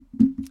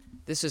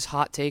This is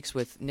Hot Takes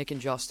with Nick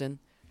and Justin.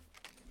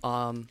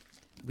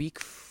 Week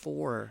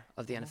 4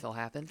 of the NFL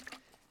happened.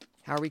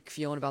 How are we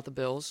feeling about the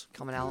Bills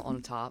coming out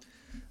on top?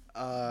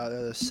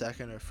 They're the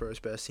second or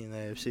first best team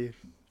in the AFC.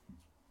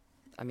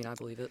 I mean, I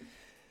believe it.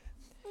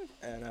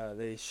 And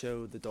they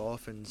showed the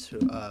Dolphins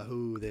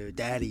who their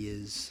daddy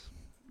is.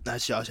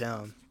 That's Josh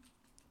Allen.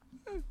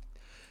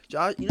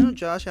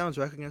 Josh Allen's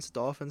record against the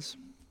Dolphins?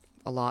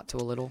 A lot to a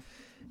little.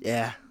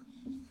 Yeah.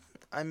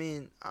 I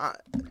mean,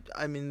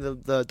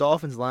 the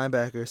Dolphins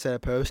linebacker said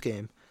at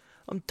postgame,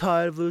 "I'm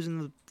tired of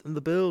losing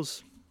the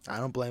Bills." I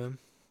don't blame him.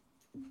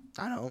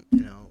 I don't,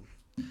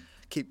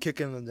 keep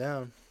kicking them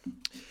down.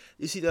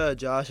 You see the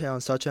Josh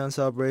Allen's touchdown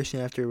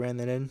celebration after he ran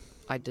that in?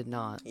 I did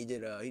not. He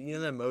did. The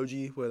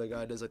emoji where the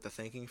guy does like the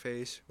thinking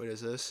face. What is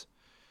this?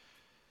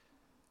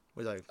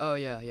 We're like, Oh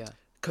yeah.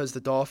 because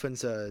the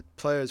Dolphins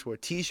players wore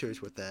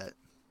T-shirts with that.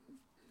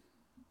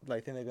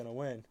 Like, think they're gonna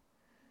win.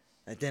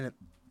 I didn't.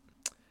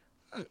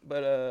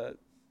 But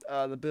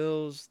the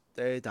Bills,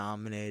 they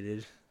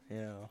dominated. But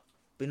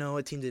you know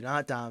what team did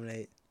not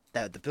dominate?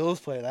 That the Bills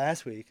played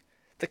last week.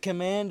 The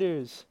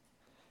Commanders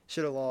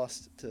should have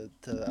lost to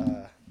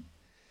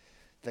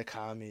the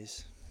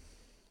Commies.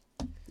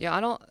 Yeah,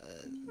 I don't.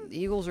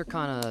 The Eagles are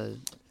kind of.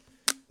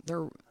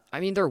 They're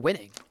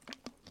winning.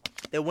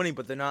 They're winning,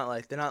 but they're not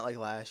like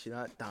last year.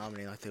 Not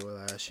dominating like they were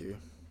last year.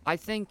 I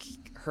think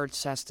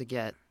Hurts has to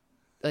get,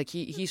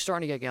 he's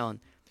starting to get going.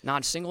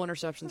 Not a single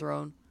interception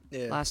thrown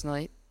last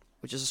night,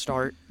 which is a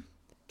start.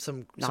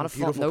 Some no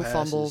passes,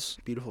 fumbles.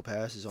 Beautiful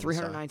passes on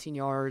 319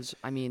 yards.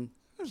 I mean,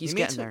 he's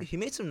getting there. He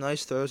made some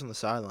nice throws on the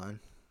sideline.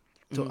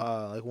 So,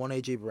 one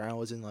A.J. Brown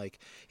was in,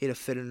 he had a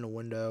fit in the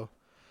window.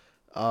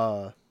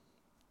 I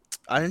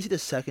didn't see the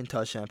second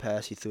touchdown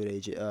pass he threw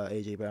to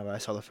A.J. Brown, but I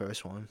saw the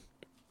first one.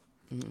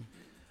 Mm-hmm.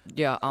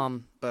 Yeah.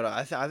 But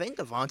I think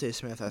Devontae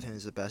Smith,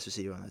 is the best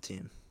receiver on the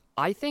team.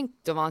 I think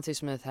Devontae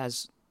Smith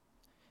has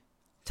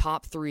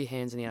top 3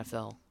 hands in the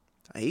NFL.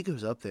 He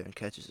goes up there and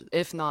catches it.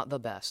 If not the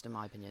best, in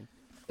my opinion.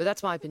 But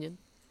that's my opinion.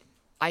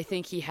 I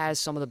think he has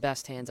some of the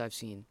best hands I've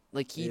seen.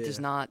 He does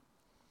not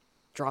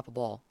drop a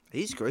ball.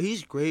 He's great.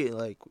 He's great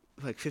at,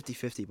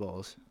 50-50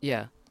 balls.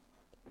 Yeah.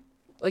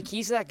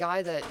 He's that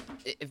guy that,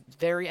 at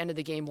very end of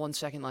the game, 1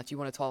 second left, you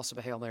want to toss up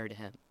a Hail Mary to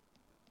him.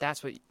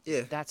 That's what.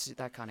 Yeah. That's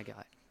that kind of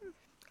guy.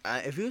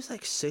 If he was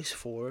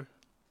 6'4",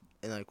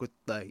 and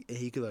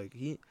he could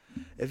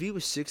if he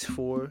was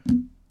 6'4",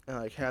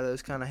 and had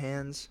those kind of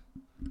hands,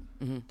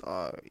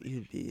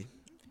 he'd be.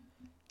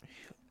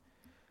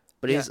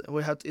 But he's 6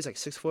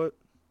 foot.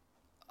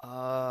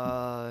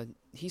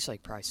 He's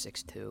probably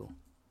 6'2".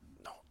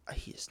 No,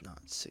 he is not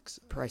 6.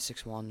 Probably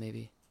 6'1",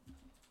 maybe.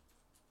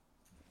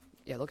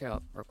 Yeah, look it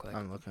up real quick.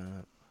 I'm looking it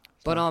up.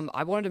 But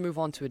I wanted to move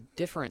on to a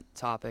different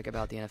topic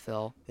about the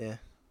NFL. Yeah.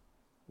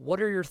 What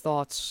are your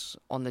thoughts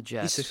on the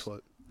Jets? He's 6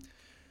 foot.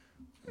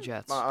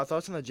 Jets. My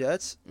thoughts on the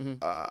Jets? Mm-hmm.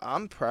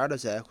 I'm proud of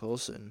Zach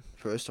Wilson.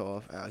 First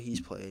off, he's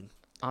played.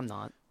 I'm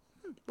not.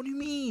 What do you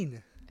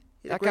mean?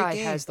 That guy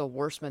has the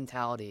worst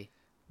mentality.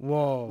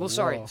 Whoa. Well,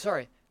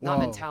 sorry. Not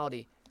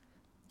mentality.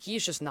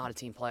 He's just not a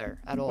team player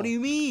at all. What do you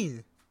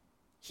mean?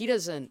 He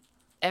doesn't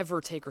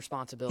ever take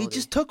responsibility. He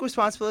just took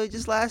responsibility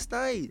just last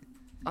night.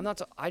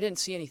 I didn't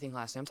see anything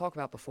last night. I'm talking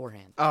about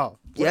beforehand. Oh,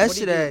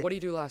 yesterday. What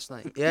did you do last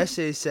night?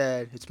 Yesterday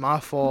said, it's my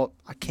fault.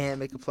 I can't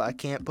make a play. I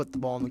can't put the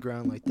ball on the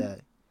ground like that.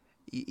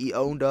 He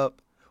owned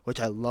up, which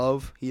I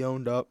love. He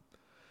owned up.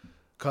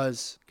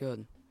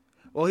 Good.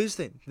 Well, here's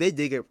the thing. They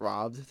did get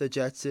robbed, the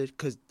Jets did,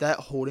 because that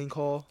holding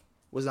call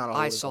was not a holding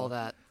call. I saw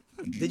that.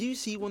 Did you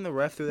see when the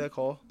ref threw that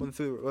call? When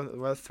the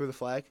ref threw the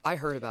flag? I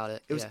heard about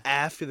it. It was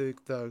after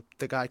the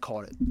guy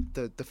caught it.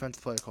 The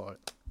defensive player caught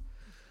it.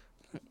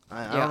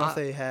 I don't know if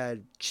they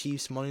had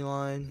Chiefs money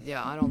line.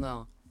 Yeah, I don't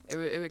know.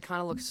 It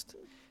kind of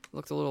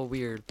looked a little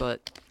weird,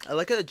 but I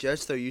like how the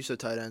Jets, they're used to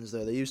tight ends,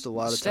 though. They used a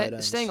lot of tight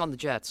ends. Staying on the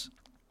Jets,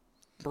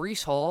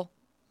 Breece Hall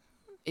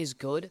is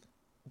good.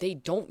 They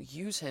don't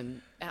use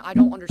him, and I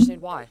don't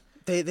understand why.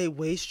 They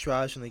waste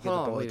drives when they give the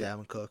ball to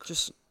Dalvin Cook.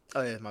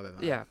 Oh, yeah, my bad.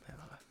 Yeah.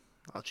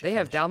 They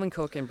have Dalvin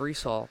Cook and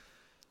Breece Hall.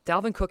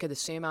 Dalvin Cook had the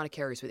same amount of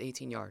carries with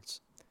 18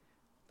 yards.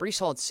 Breece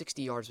Hall had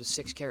 60 yards with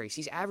 6 carries.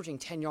 He's averaging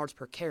 10 yards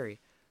per carry,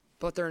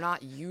 but they're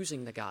not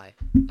using the guy.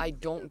 I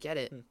don't get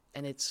it,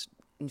 and it's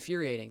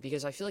infuriating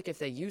because I feel like if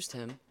they used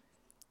him,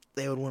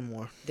 they would win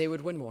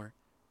more.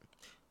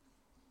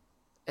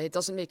 It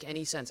doesn't make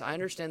any sense. I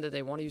understand that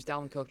they want to use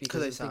Dalvin Cook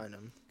because they signed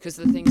him. Because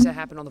of the things that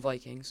happened on the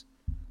Vikings.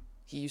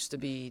 He used to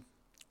be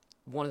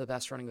one of the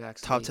best running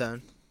backs. Top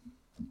 10.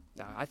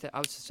 No, I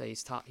would say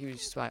he's top. He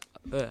used to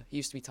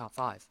be top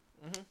 5.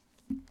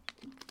 Mm-hmm.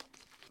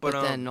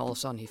 But then all of a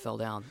sudden he fell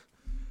down.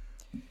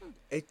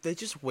 They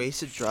just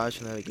wasted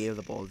drives when they gave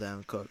the ball to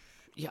Dalvin Cook.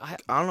 Yeah,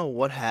 I don't know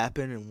what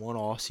happened in one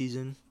off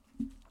season.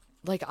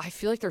 I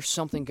feel like there's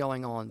something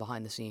going on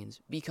behind the scenes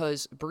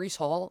because Breece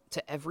Hall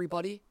to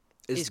everybody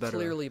is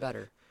clearly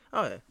better.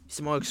 Oh yeah,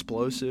 he's more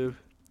explosive.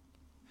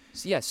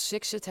 So, yeah,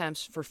 6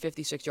 attempts for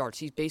 56 yards.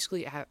 He's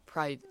basically at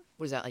probably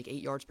 8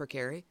 yards per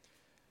carry.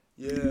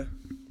 Yeah,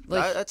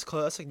 that's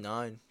close. That's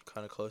 9,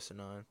 kind of close to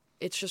 9.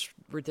 it's just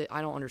ridiculous.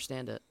 I don't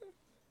understand it.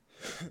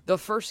 The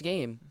first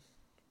game,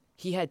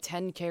 he had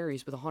 10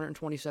 carries with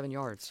 127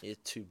 yards. He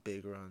had 2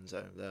 big runs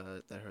that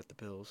hurt the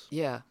Bills.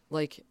 Yeah,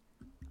 like,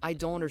 I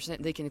don't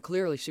understand. They can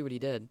clearly see what he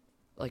did,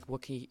 like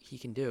what he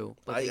can do.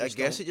 But I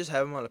guess they just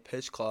have him on a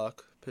pitch count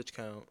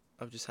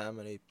of just how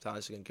many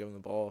times they can give him the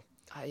ball.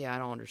 I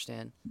don't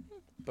understand.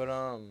 But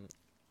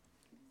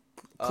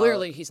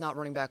Clearly, he's not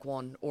running back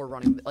one or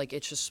running like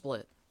it's just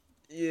split.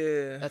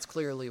 Yeah, That's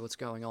clearly what's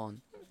going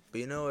on.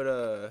 But you know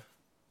what?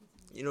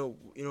 You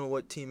know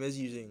what team is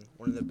using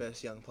one of the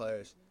best young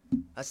players?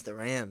 That's the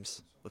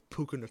Rams with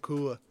Puka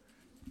Nacua.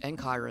 And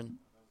Kyron.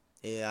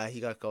 Yeah, he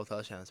got goal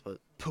touchdowns, but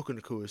Puka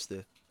Nacua's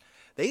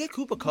They get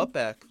Cooper Kupp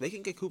back. They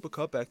can get Cooper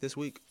Kupp back this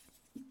week.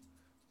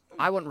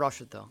 I wouldn't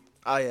rush it though.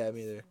 Oh yeah,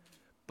 me either.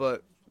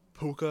 But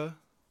Cooper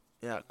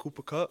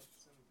Kupp.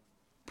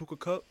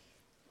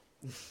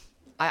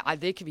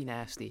 They could be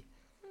nasty.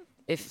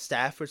 If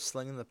Stafford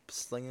slinging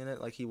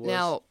it like he was.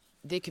 now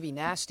they could be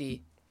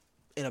nasty.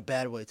 In a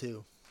bad way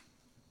too.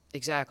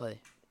 Exactly.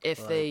 If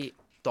Like, they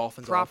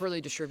Dolphins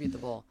properly distribute the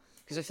ball.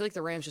 Because I feel like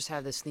the Rams just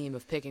have this theme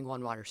of picking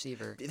one wide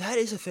receiver. That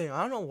is a thing.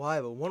 I don't know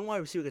why, but one wide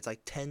receiver gets like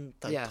 10,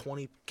 Yeah.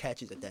 20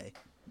 catches a day.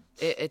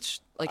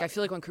 It's like I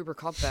feel like when Cooper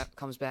Kupp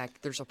comes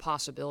back, there's a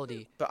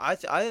possibility But I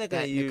think they're that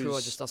gonna use.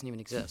 Nacua just doesn't even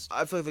exist.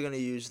 I feel like they're gonna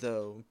use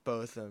both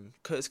of them,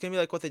 cause it's gonna be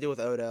like what they did with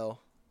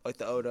Odell, like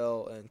the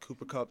Odell and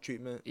Cooper Kupp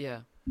treatment.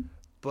 Yeah.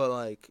 But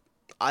like,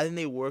 I think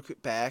they work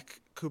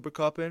back Cooper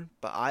Kupp in.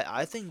 But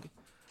I think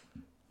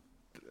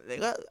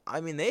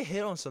they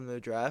hit on some of their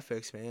draft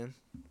picks, man,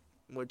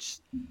 which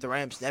the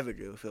Rams never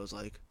do. It feels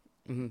like.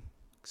 Mm-hmm.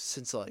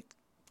 Since cause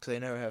they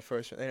never have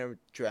first, they never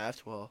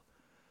draft well.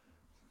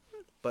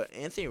 But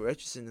Anthony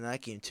Richardson in that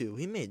game too,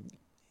 he made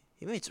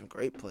some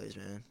great plays,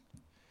 man.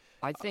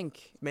 I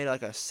think Made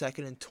like a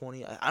 2nd and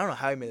 20. I don't know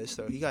how he made this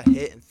throw. He got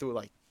hit and threw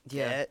like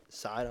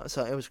side on.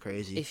 So it was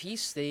crazy. if he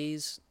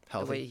stays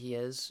Healthy. the way he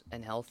is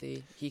and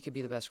healthy, he could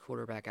be the best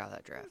quarterback out of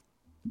that draft.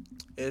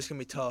 It's gonna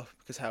be tough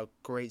because how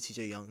great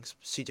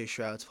CJ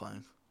Stroud's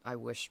playing. I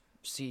wish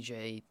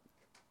CJ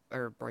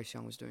or Bryce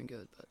Young was doing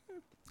good, but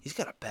He's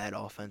got a bad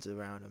offensive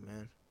around him,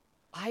 man.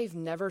 I've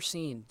never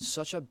seen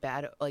such a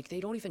bad they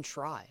don't even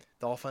try.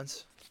 The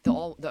offense. The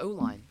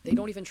O-line, they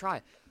don't even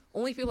try.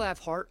 Only people that have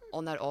heart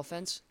on that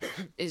offense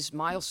is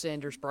Miles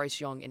Sanders,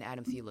 Bryce Young, and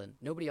Adam Thielen.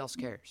 Nobody else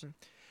cares.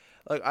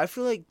 Like I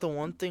feel like the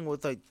one thing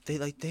with they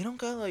don't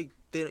got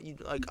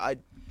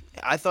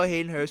I thought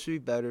Hayden Hurst would be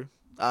better.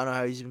 I don't know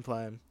how he's been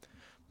playing.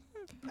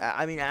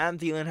 I mean Adam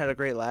Thielen had a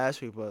great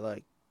last week, but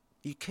like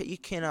you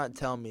cannot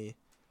tell me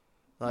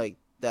like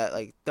that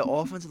like the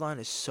offensive line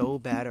is so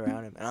bad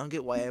around him, and I don't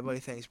get why everybody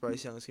thinks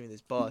Bryce Young is gonna be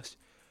this bust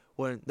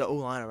when the O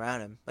line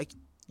around him like.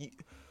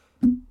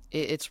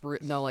 If You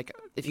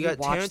you got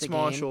watch Terrence the game,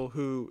 Marshall,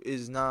 who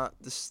is not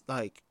this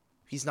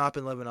he's not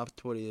been living up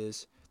to what he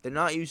is. They're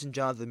not using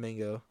Jonathan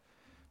Mingo.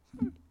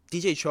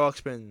 DJ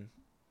Chalk's been,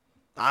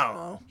 I don't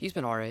know. he's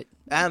been all right.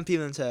 Adam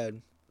Thielen's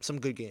had some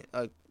good game,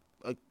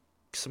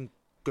 some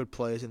good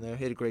plays in there.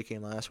 He had a great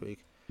game last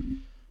week.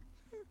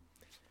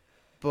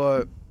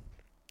 But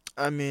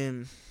I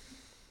mean,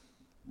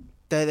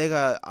 they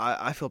got.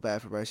 I feel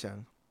bad for Bryce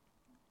Young,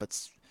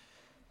 but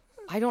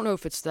I don't know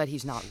if it's that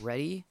he's not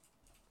ready.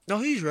 no,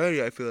 he's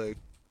ready. I feel like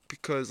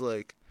because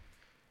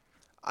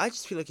I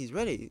just feel like he's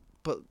ready.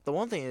 But the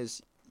one thing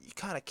is, you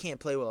kind of can't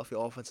play well if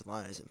your offensive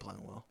line isn't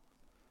playing well.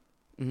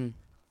 Mm-hmm.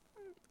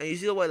 And you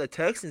see the way the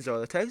Texans are.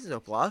 The Texans are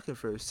blocking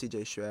for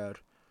C.J. Stroud.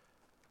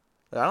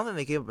 I don't think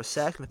they gave up a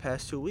sack in the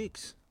past 2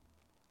 weeks.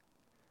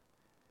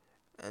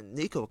 And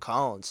Nico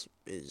Collins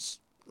is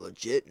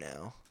legit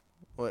now.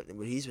 What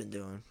he's been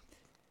doing.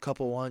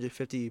 Couple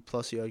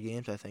 150-plus yard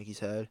games I think he's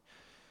had.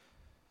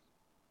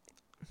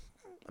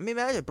 I mean,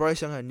 imagine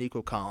Bryce Young had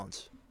Nico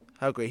Collins.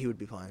 How great he would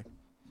be playing.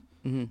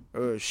 Mm-hmm.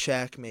 Or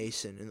Shaq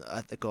Mason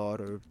at the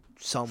guard, or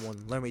someone,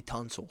 Laremy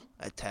Tunsil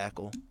at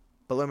tackle.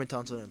 But Laremy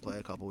Tunsil didn't play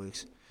a couple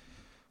weeks.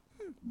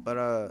 But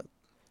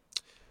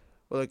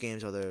what other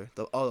games are there?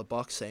 The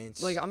Bucs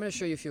Saints. I'm gonna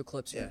show you a few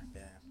clips here.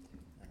 Yeah.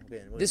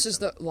 Okay, This is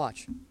the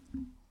watch.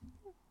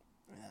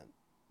 Yeah,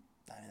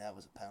 I mean that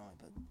was a penalty,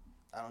 but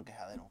I don't get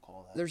how they don't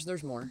call that.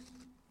 There's more.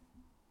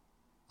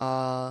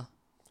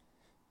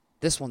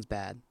 This one's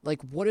bad.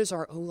 What is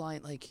our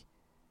O-line like?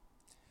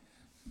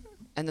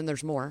 And then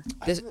there's more.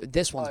 This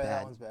one's bad.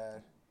 That one's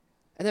bad.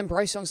 And then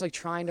Bryce Young's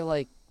trying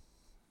to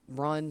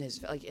run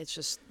his it's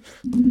just.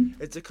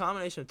 It's a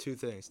combination of two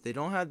things. They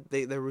don't have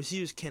their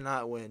receivers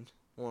cannot win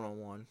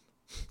 1-on-1.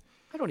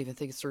 I don't even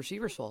think it's the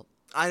receiver's fault.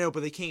 I know,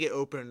 but they can't get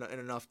open in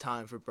enough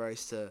time for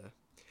Bryce to.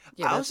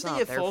 Yeah, I that's also not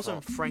think it their falls fault.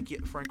 on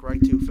Frank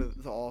Reich too for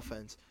the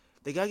offense.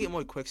 They gotta get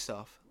more quick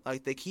stuff. I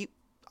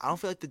don't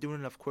feel like they're doing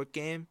enough quick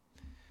game,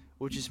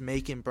 which is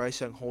making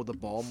Bryce Young hold the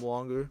ball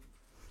longer.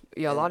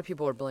 Yeah, a lot of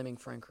people are blaming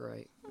Frank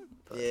Wright.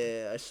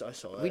 Yeah, I saw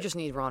that. We just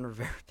need Ron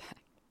Rivera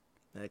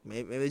back.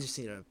 Maybe they just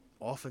need an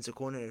offensive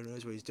coordinator who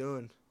knows what he's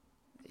doing.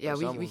 Yeah,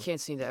 we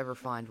can't seem to ever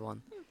find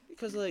one.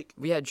 Because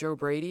we had Joe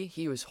Brady.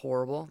 He was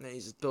horrible.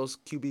 He's Bill's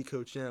QB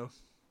coach now.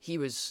 He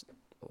was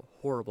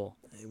horrible.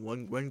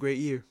 One great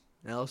year.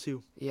 And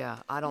LSU. Yeah,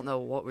 I don't know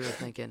what we were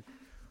thinking.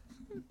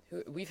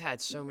 We've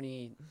had so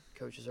many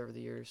coaches over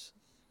the years.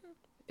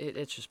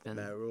 It's just been.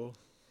 Matt Rule.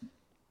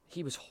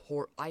 He was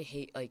I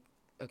hate like.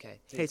 Okay.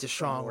 Hate's a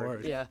strong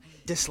word. Yeah.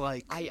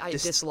 Dislike. I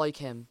dislike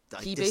him.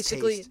 Like He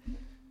distaste.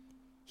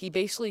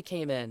 basically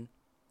came in,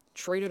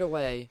 traded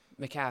away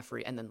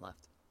McCaffrey, and then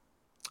left.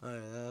 Oh, yeah,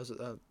 that was,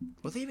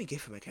 what did they even get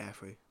for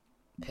McCaffrey?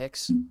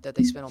 Picks that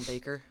they spent on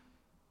Baker.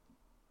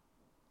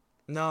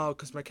 No,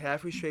 because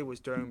McCaffrey's trade was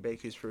during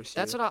Baker's first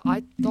year. That's what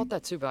I thought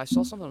that too, but I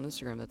saw something on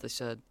Instagram that they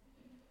said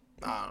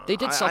I don't know. they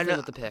did I something know-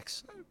 with the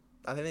picks.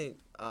 I think they.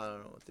 I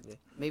don't know what they did.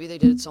 Maybe they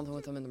did something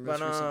with them in the most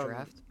But, recent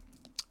draft.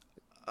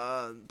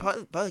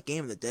 Probably the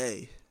game of the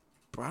day.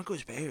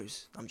 Broncos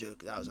Bears. I'm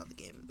joking. That was not the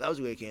game. That was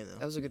a great game though.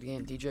 That was a good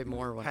game. DJ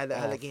Moore went Had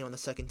that off. game on the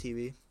second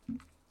TV.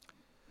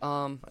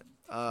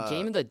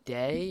 Game of the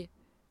day.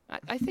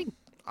 I think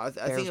I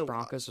Bears think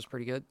Broncos was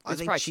pretty good. I It's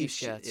think probably Chiefs.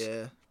 Jets.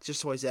 Yeah,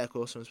 just the way Zach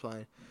Wilson was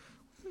playing.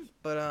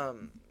 But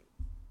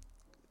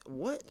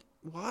what?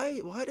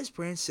 Why does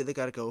Brand Stiller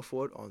got to go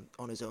for it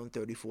on his own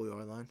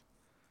 34-yard line?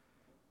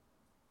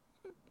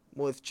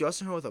 With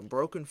Justin Herbert with a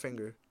broken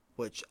finger,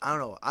 which I don't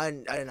know. I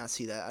did not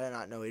see that. I did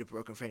not know he had a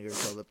broken finger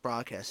until the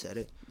broadcast said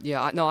it.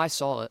 Yeah, I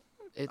saw it.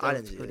 It I was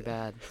didn't see pretty it.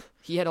 bad.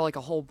 He had like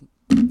a whole.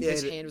 Yeah,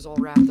 His hand was all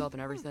wrapped up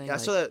and everything. Yeah, I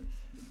like, saw that.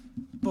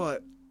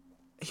 But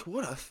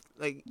what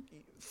a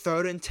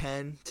 3rd and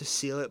 10 to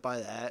seal it by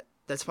that.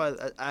 That's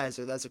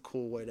a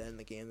cool way to end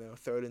the game though.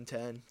 3rd and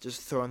 10,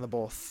 just throwing the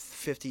ball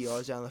 50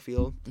 yards down the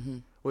field,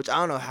 which I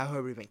don't know how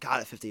Herbert even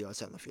got it 50 yards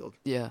down the field.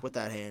 Yeah. With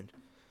that hand.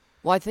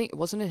 Well, I think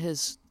wasn't it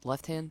his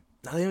left hand?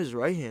 I think it was his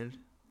right hand.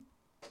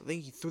 I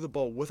think he threw the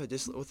ball with a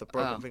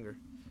broken Oh. finger.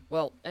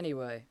 Well,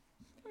 anyway.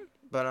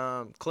 But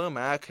Khalil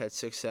Mack had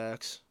 6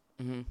 sacks.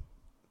 Mhm.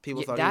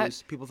 People Yeah,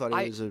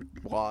 thought he was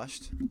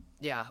washed.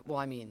 Yeah. Well,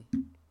 I mean.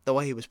 The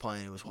way he was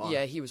playing, it was washed.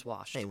 Yeah, he was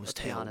washed. He was let's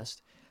be terrible.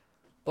 honest.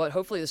 But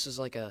hopefully this is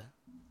like a.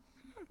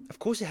 Of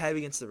course, he had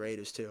against the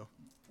Raiders too.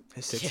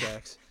 His 6 Yeah.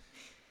 sacks.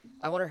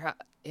 I wonder how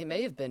it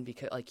may have been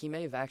because he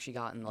may have actually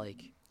gotten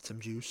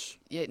Some juice.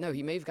 he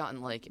may have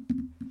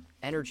gotten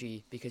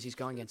energy because he's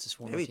going against this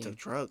former Maybe he team. took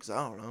drugs.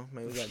 I don't know.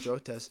 Maybe he got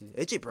drug tested.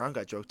 AJ Brown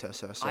got drug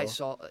tested. I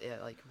saw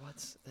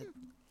what's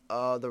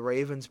that? The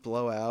Ravens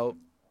blow out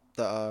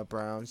the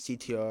Browns.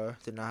 DTR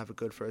did not have a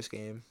good first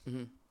game.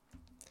 Mhm.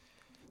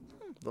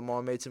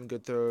 Lamar made some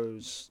good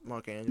throws.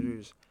 Mark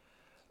Andrews.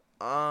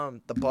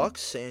 The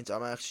Bucks Saints.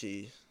 I'm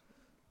actually.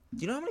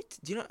 Do you know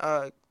how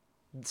many?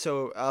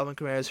 So Alvin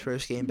Kamara's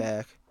first game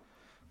back.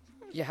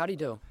 Yeah, how'd he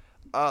do?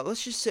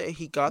 Let's just say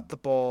he got the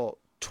ball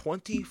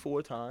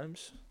 24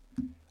 times,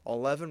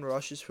 11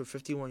 rushes for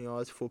 51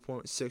 yards,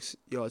 4.6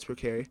 yards per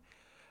carry.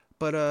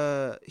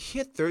 But he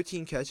had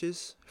 13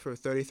 catches for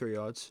 33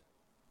 yards.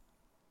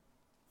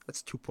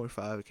 That's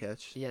 2.5 a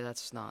catch. Yeah,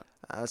 that's not.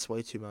 That's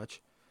way too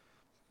much.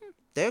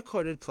 Derek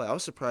Carr did play. I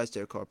was surprised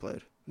Derek Carr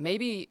played.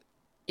 Maybe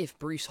if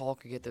Breece Hall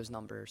could get those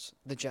numbers,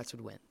 the Jets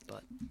would win.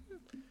 But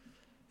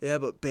Yeah,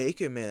 but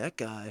Baker, man, that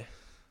guy,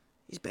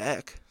 he's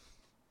back.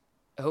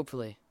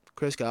 hopefully,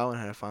 Chris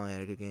Godwin finally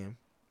had a good game.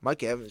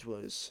 Mike Evans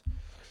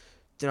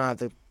did not have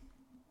the.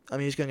 I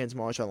mean, he's going against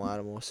Marshawn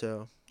Lattimore,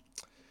 so.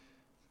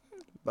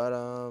 But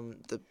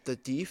the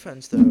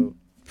defense though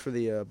for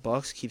the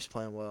Bucks keeps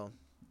playing well.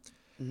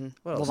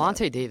 What else is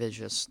Levante David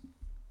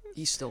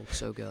he's still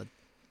so good.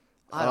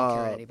 I don't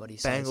care what anybody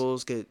says.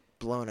 Bengals get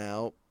blown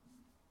out.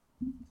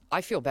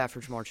 I feel bad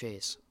for Jamar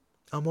Chase.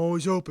 I'm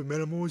always open,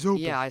 man. I'm always open.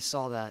 Yeah, I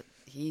saw that.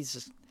 He's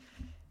just,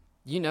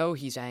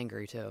 he's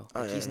angry too.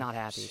 Oh, He's yeah. not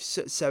happy.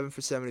 7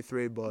 for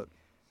 73, but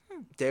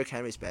Derrick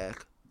Henry's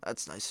back.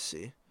 That's nice to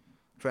see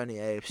for any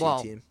AFC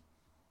Well, team.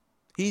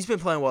 He's been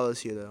playing well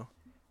this year, though.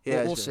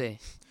 Yeah, we'll see.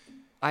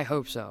 I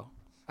hope so.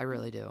 I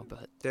really do.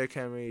 But Derrick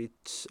Henry,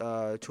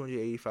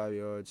 285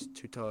 yards,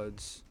 2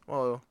 tuds.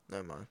 Well,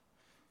 never mind.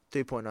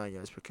 3.9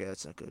 yards per carry.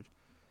 That's not good.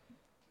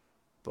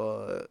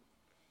 But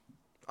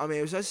I mean,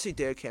 it was nice to see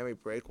Derrick Henry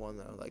break one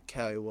though. Like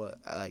carry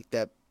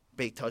that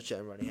big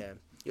touchdown run he had.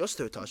 He also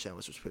threw a touchdown,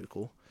 which was pretty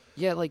cool.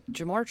 yeah,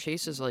 Jamar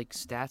Chase's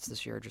stats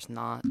this year are just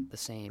not the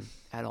same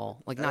at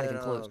all. Not even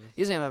close.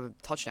 He doesn't even have a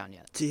touchdown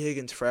yet. T.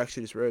 Higgins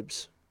fractured his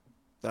ribs.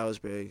 That was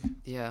big.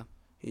 Yeah.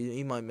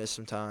 He might miss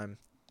some time.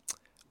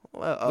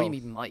 Well, What do you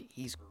mean might?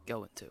 He's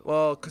going to.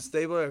 Well, because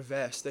they wear a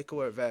vest. They could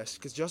wear a vest.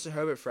 Because Justin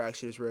Herbert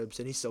fractured his ribs,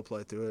 and he still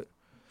played through it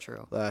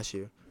True. last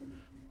year.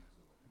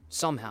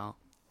 Somehow.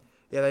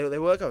 Yeah, they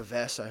wear a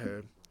vest, I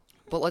heard.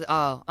 But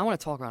I want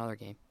to talk about another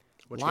game.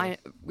 Which game?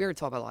 We already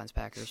talked about Lions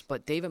Packers,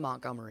 but David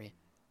Montgomery,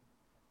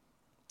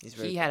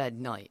 he had a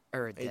night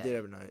or a day. He did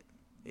have a night.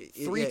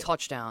 3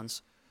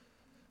 touchdowns,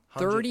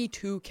 100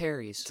 32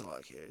 carries. That's a lot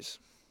of carries.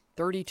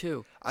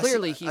 32.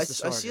 Clearly, he's the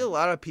starter. I see a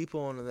lot of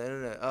people on the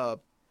internet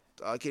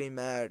getting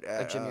mad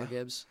at Jameer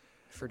Gibbs.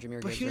 For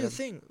Jameer But Gibbs. here's the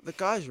thing: the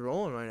guy's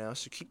rolling right now,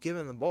 so keep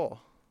giving him the ball.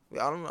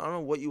 I don't know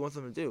what you want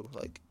them to do.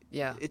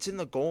 Yeah. It's in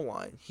the goal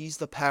line. He's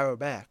the power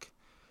back.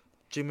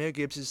 Jameer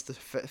Gibbs is the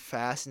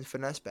fast and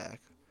finesse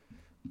back.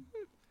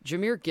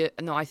 Jameer Gibbs.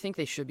 No, I think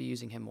they should be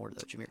using him more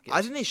though. Jameer Gibbs.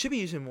 I think they should be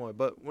using more,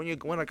 but when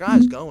a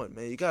guy's going,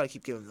 man, you gotta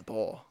keep giving him the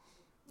ball.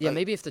 Yeah, Like,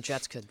 maybe if the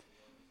Jets could,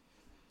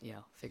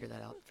 figure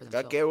that out for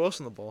themselves. got Garrett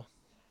Wilson the ball.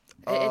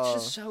 It's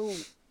just so,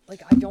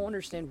 like, I don't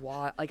understand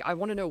why. Like, I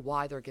want to know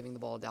why they're giving the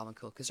ball to Dalvin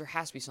Cook, because there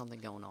has to be something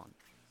going on.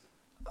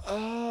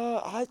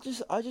 I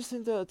just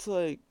think that it's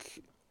like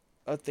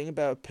a thing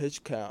about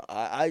pitch count.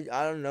 I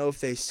don't know if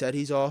they said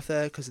he's off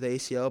that because of the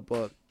ACL,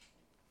 but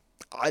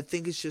I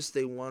think it's just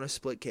they want to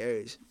split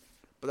carries.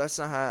 But that's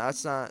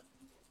not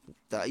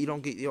that you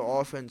don't get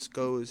your offense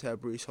goes how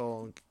Breece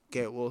Hall and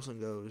Garrett Wilson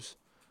goes.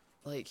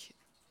 Like,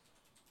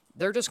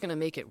 they're just gonna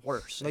make it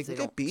worse. Like, if they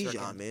look at don't start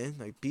Bijan, getting- man.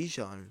 Like,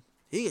 Bijan,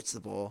 he gets the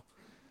ball.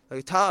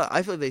 Like, Tyler,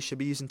 I feel like they should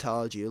be using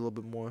Tyler G a little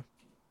bit more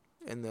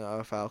in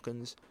the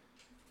Falcons.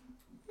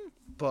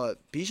 But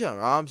Bijan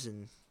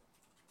Robinson,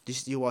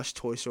 did you watch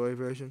Toy Story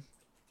version?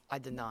 I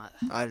did not.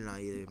 I did not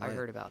either. I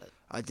heard about it.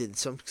 I did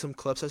some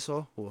clips I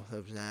saw. Oh,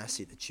 that was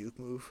nasty. The juke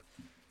move.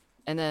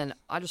 And then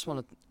I just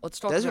want to let's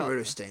talk Desmond about.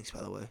 Ridder stinks,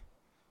 by the way.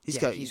 He's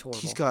He's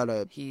horrible. got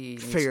to He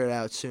needs- figure it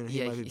out soon. He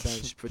Yeah, might be he-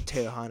 benched for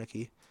Taylor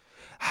Heineke.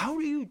 How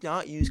do you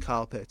not use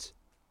Kyle Pitts?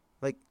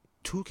 Like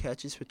 2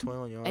 catches for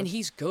 21 yards. and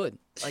he's good.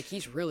 Like,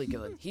 he's really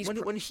good. He's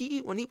when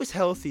he was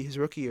healthy his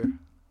rookie year,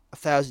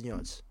 1,000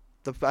 yards.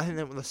 I think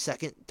that was the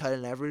second tight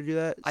end ever to do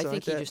that. I something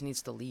think like he that. just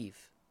needs to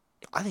leave.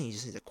 I think he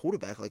just needs a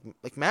quarterback.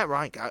 Like Matt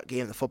Ryan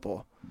gave him the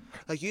football.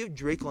 Like you have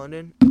Drake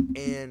London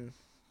and.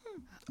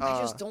 I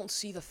just don't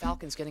see the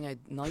Falcons getting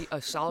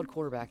a solid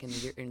quarterback in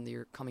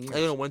the coming years.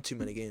 They're gonna win too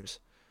many games.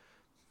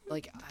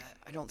 Like,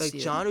 I don't Like see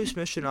Jonnu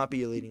Smith should not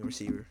be a leading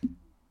receiver, it.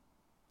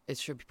 It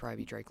should probably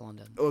be Drake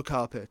London. or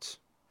Kyle Pitts,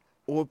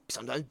 or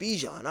sometimes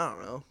Bijan. I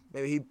don't know.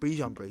 Maybe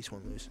Bijan breaks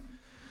one loose.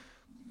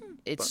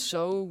 It's But-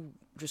 so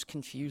just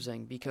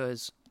confusing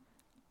because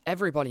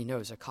everybody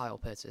knows that Kyle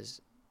Pitts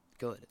is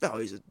good, No,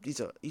 he's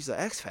a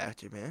X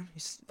factor, man.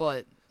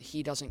 but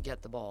he doesn't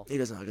get the ball. He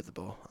doesn't get the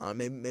ball.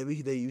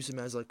 Maybe they use him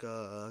as like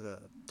a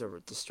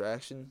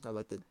distraction. I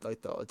like the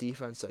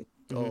defense. Like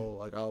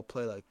like I'll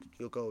play like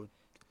you'll go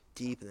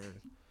deep and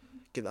then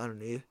get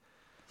underneath.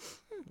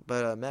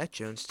 But Mac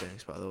Jones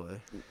stinks, by the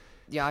way.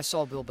 Yeah, I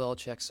saw Bill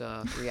Belichick's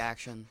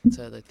reaction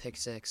to the pick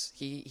six.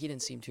 He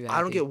didn't seem too happy.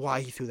 I don't get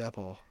why he threw that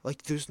ball.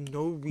 Like there's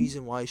no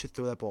reason why you should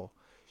throw that ball.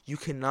 You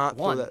cannot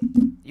One, throw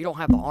that. you don't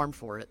have the arm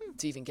for it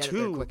to even get it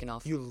there Two, quick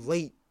enough. you're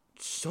late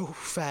so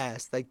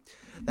fast. Like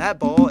that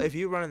ball, if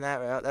you're running that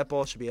route, that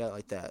ball should be out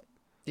like that.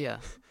 Yeah,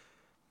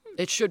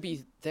 it should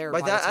be there.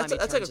 Like by the time he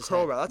that's like a turns his curl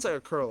head. route. That's like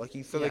a curl. Like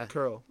you throw Yeah. like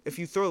curl. If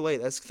you throw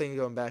late, that's the thing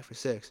going back for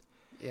 6.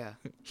 Yeah,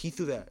 He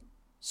threw that.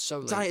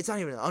 so It's late. not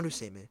even an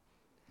understatement.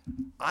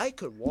 I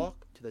could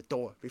walk to the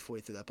door before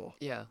he threw that ball.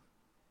 Yeah,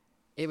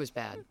 it was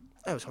bad.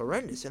 That was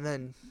horrendous. And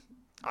then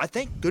I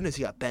thank goodness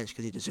he got benched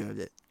because he deserved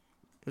it.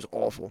 It was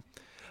awful.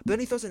 But then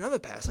he throws another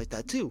pass like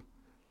that too,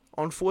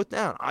 on 4th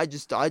down. I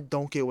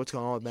don't get what's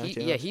going on with Mac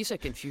Jones. Yeah, he's a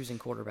confusing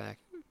quarterback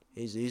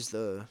He's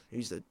a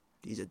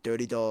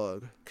dirty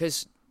dog.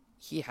 because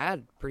he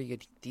had pretty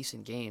good,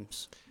 decent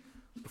games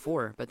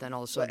before, but then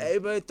all of a But sudden,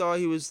 everybody thought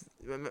he was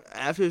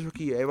after his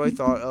rookie year. Everybody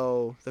thought,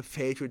 oh, the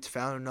Patriots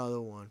found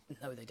another one.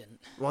 no, they didn't.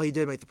 Well, he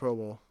did make the Pro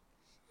Bowl,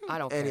 I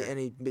don't and care. he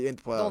made the They'll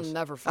playoffs.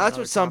 never find That's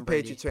another what some Tom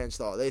Brady. Patriots fans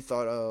thought. They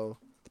thought, oh,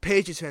 the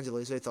Patriots fans at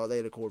least, they thought they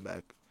had a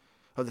quarterback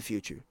of the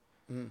future.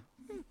 Mhm.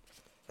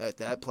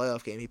 That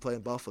playoff game he played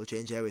in Buffalo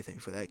changed everything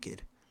for that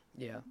kid.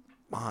 Yeah.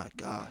 My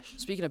gosh.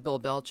 Speaking of Bill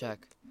Belichick,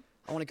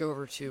 I want to go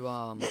over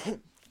to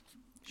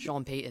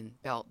Sean Payton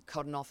about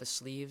cutting off his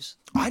sleeves.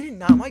 I did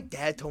not. My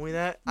dad told me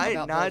that. I did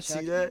About not Belichick?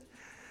 see that.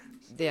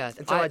 Yeah,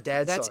 Until my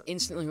dad that's saw it.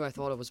 instantly who I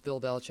thought it was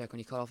Bill Belichick when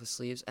he cut off his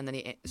sleeves, and then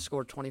he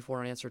scored 24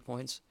 unanswered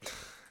points.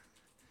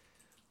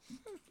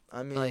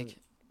 I mean, Like,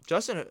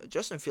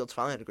 Justin Fields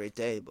finally had a great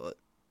day, but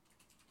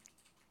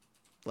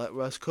let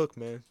Russ cook,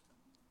 man.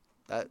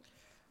 That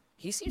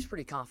he seems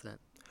pretty confident,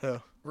 yeah.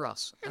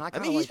 Russ, and I I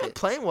kind mean, of he's like been it.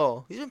 playing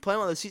well. He's been playing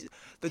well this season.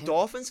 The Him-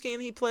 Dolphins game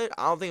he played,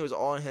 I don't think it was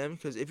all on him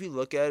because if you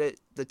look at it,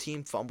 the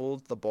team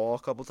fumbled the ball a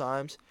couple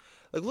times.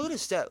 Like, look at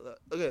his stat.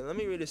 Okay, let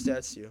me read his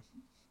stats to you.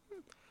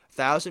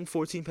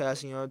 1,014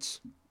 passing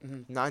yards,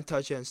 Mhm. 9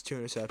 touchdowns, 2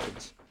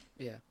 interceptions,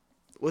 Yeah,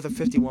 with a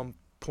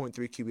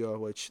 51.3 QBR,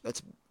 which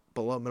that's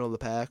below middle of the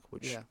pack,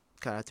 which yeah.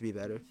 kind of have to be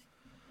better.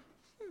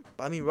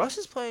 But I mean, Russ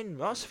is playing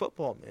Russ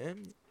football,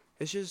 man.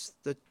 It's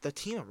just the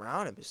team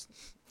around him is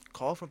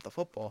calling from the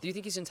football. Do you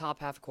think he's in top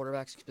half of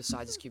quarterbacks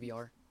besides his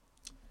QBR?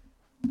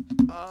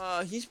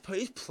 He's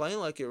playing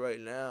like it right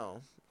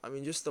now. I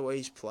mean, just the way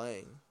he's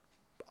playing.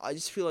 I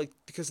just feel like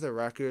because of the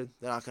record,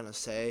 they're not gonna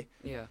say.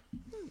 Yeah.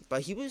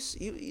 But he's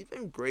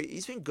been great.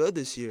 He's been good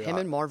this year. Him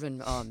and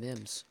Marvin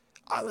Mims.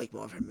 I like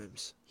Marvin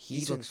Mims. He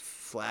He's been looks-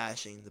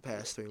 flashing the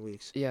past 3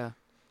 weeks. Yeah.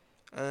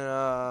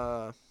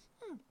 And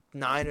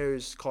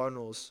Niners,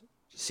 Cardinals,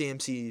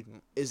 CMC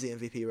is the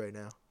MVP right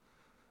now.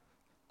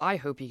 I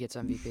hope he gets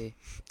MVP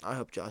I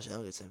hope Josh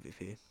Allen gets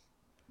MVP.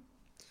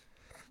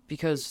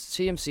 because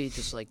CMC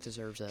just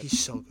deserves it. He's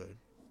so good.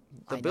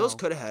 The I Bills know.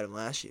 could have had him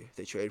last year if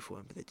they traded for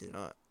him, but they did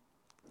not.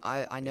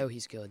 I know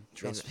he's good.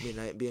 Trust me.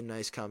 Be a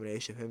nice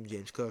combination of him and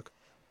James Cook.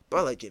 But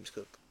I like James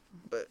Cook.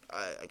 But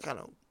I kind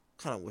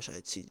of wish I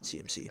had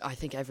CMC. I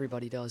think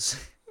everybody does.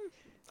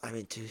 I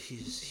mean, dude,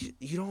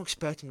 you don't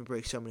expect him to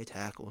break so many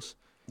tackles.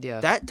 Yeah.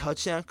 That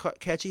touchdown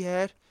catch he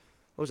had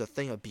was a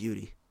thing of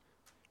beauty.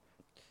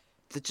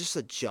 Just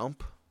a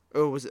jump,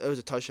 or it was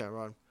a touchdown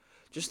run.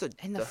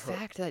 And the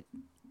fact that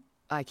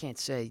I can't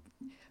say,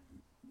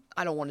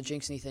 I don't want to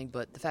jinx anything,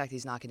 but the fact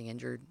he's not getting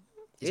injured.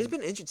 He's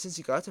been injured since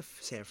he got to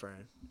San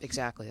Fran.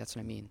 Exactly, that's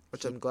what I mean.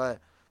 Which I'm glad.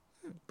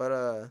 But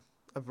a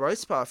bright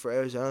spot for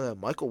Arizona,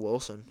 Michael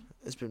Wilson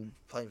has been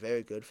playing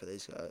very good for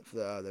these guys,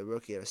 for the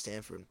rookie out of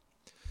Stanford.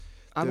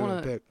 I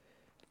want to.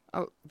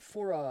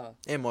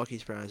 And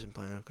Marquise Brown has been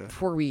playing okay.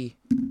 Before we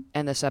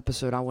end this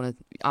episode, we want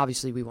to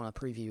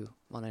preview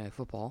Monday Night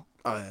Football.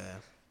 Oh yeah.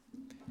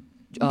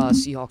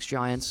 Seahawks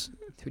Giants.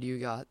 Who do you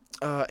got?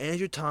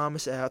 Andrew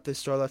Thomas out. They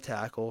start left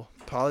tackle.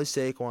 Probably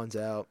Saquon's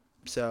out.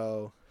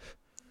 So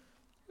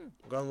I'm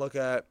gonna look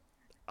at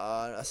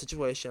a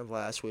situation of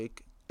last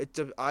week.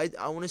 I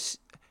want to see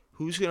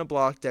who's gonna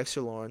block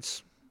Dexter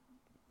Lawrence,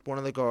 one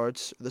of the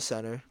guards, the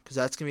center, because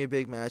that's gonna be a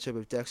big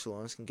matchup if Dexter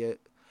Lawrence can get.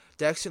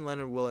 Dexter and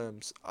Leonard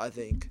Williams, I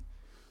think,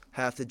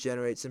 have to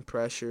generate some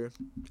pressure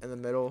in the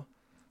middle,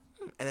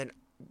 and then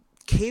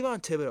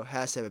Kayvon Thibodeau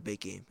has to have a big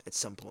game at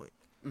some point.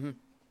 Mm-hmm.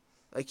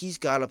 Like, he's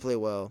got to play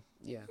well.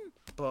 Yeah.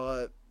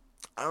 But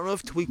I don't know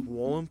if Tariq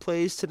Woolen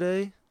plays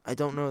today. I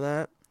don't know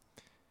that.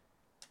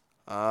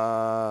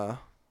 All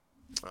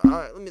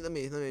right, let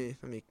me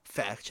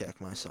fact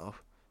check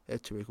myself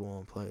if Tariq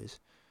Woolen plays.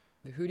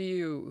 Who do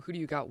you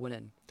got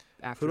winning?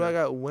 After Who do I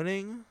got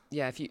winning?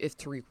 Yeah, if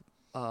Tariq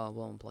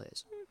Woolen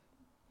plays.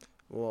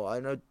 Well, I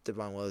know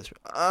Devon Weathers.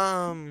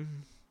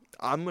 I'm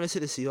gonna say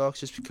the Seahawks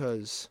just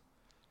because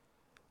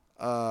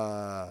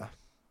they're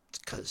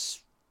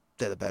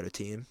the better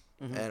team,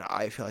 and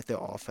I feel like their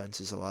offense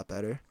is a lot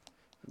better.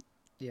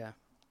 Yeah.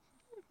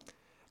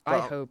 But I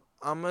hope.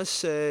 I'm gonna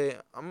say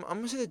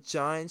the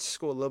Giants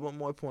score a little bit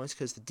more points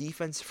because the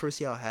defense for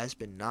Seattle has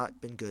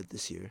not been good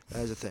this year.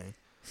 That is the thing.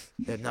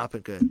 They have not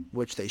been good,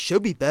 which they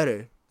should be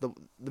better. The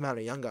amount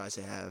of young guys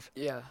they have.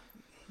 Yeah.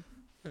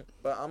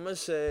 But I'm gonna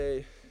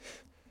say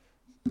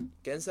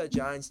against that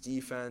Giants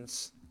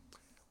defense,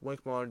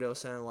 Wink Martindale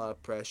sending a lot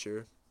of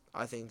pressure.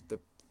 I think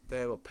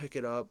they will pick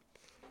it up.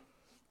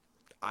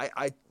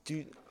 I'm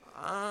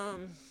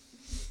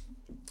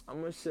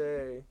gonna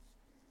say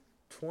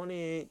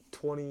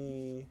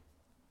 28-20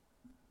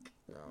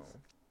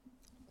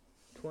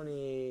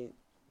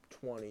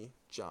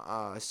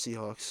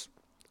 Seahawks.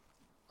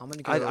 I'm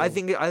gonna go. I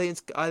think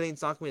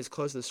it's not gonna be as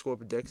close as the score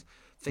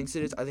thinks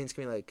it is. I think it's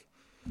gonna be like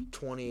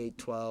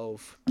 28-12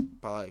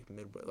 by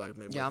midway.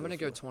 Yeah, I'm gonna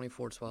go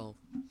 24-12.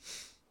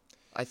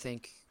 I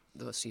think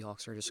the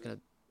Seahawks are just gonna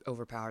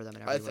overpower them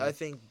in every way. I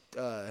think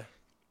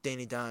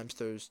Danny Dimes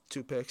throws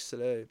 2 picks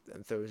today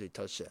and throws a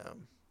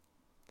touchdown.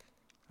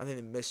 I think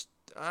they missed.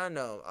 I don't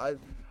know.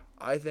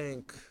 I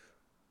think.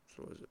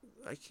 What was it?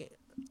 I can't.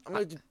 I'm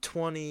gonna do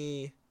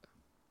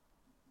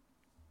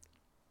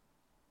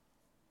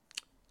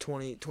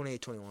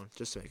 28-21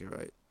 just to make it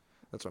right.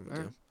 That's what I'm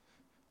gonna do.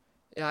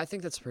 Yeah, I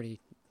think that's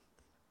pretty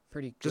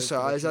good. Just so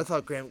I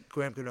thought Graham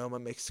Gnoma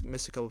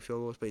missed a couple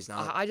field goals, but he's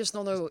not. I just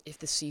don't know if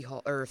the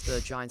Seahawks or if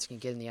the Giants can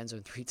get in the end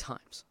zone 3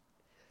 times.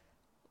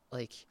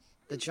 Like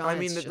the Giants. I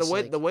mean,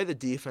 the way the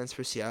defense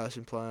for Seattle has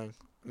been playing.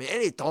 I mean,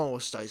 Andy Dalton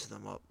was dicing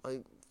them up.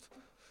 Like,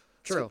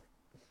 true.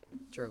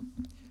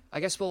 I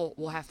guess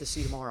we'll have to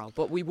see tomorrow,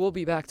 but we will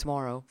be back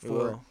tomorrow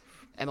for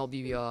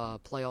MLB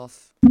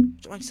playoff.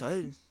 I'm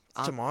excited.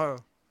 Tomorrow.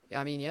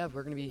 Yeah, I mean,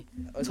 we're gonna be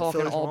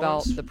talking all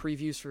about the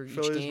previews for each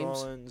game.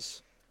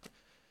 Marlins,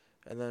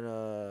 and then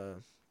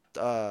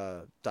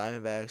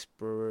Diamondbacks,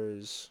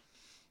 Brewers.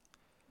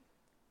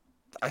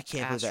 I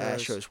can't believe the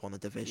Astros won the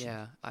division.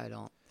 Yeah, I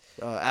don't.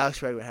 Alex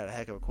Bregman had a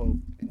heck of a quote.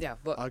 Yeah,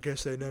 but I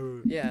guess they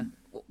never. Yeah,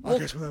 I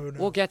guess we'll never know.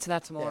 We'll get to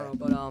that tomorrow.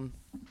 Yeah. But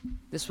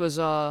this was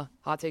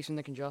Hot Takes from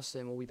Nick and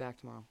Justin. We'll be back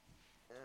tomorrow.